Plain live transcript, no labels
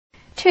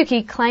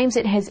Turkey claims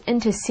it has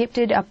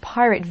intercepted a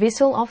pirate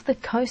vessel off the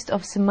coast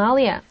of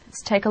Somalia.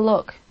 Let's take a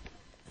look.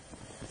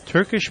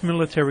 Turkish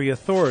military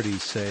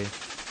authorities say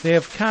they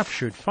have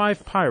captured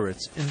 5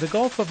 pirates in the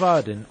Gulf of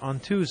Aden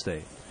on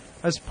Tuesday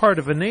as part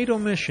of a NATO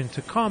mission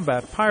to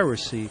combat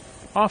piracy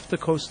off the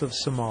coast of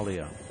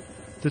Somalia.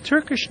 The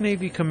Turkish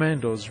Navy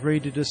commandos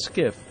raided a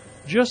skiff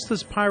just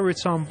as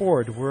pirates on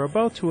board were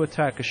about to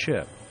attack a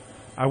ship.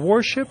 A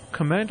warship,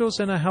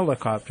 commandos, and a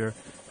helicopter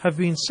have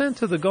been sent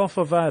to the Gulf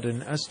of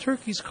Aden as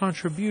Turkey's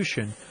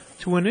contribution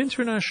to an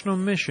international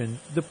mission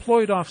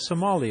deployed off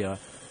Somalia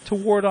to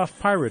ward off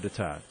pirate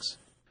attacks.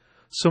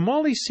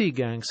 Somali sea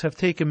gangs have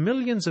taken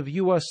millions of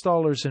US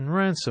dollars in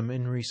ransom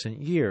in recent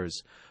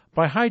years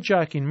by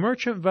hijacking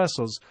merchant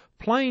vessels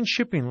plying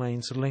shipping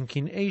lanes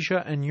linking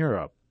Asia and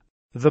Europe.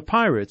 The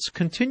pirates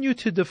continue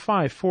to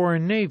defy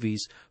foreign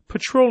navies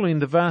patrolling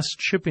the vast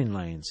shipping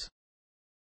lanes.